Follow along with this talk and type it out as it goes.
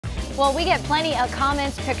Well, we get plenty of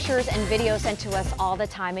comments, pictures, and videos sent to us all the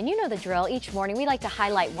time. And you know the drill. Each morning, we like to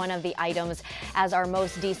highlight one of the items as our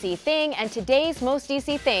most DC thing. And today's most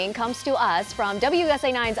DC thing comes to us from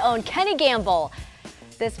WUSA 9's own Kenny Gamble.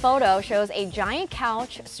 This photo shows a giant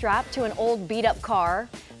couch strapped to an old beat-up car.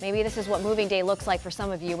 Maybe this is what moving day looks like for some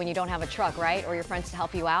of you when you don't have a truck, right? Or your friends to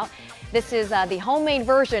help you out. This is the homemade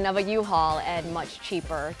version of a U-Haul and much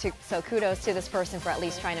cheaper. So kudos to this person for at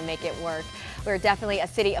least trying to make it work. We're definitely a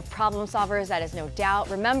city of problem solvers, that is no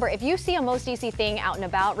doubt. Remember, if you see a Most DC thing out and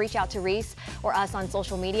about, reach out to Reese or us on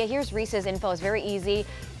social media. Here's Reese's info. It's very easy.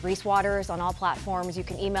 Reese Waters on all platforms. You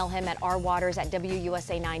can email him at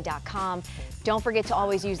rwaters@wusa9.com. Don't forget to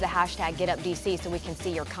always use the hashtag GetUpDC so we can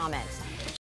see your comments.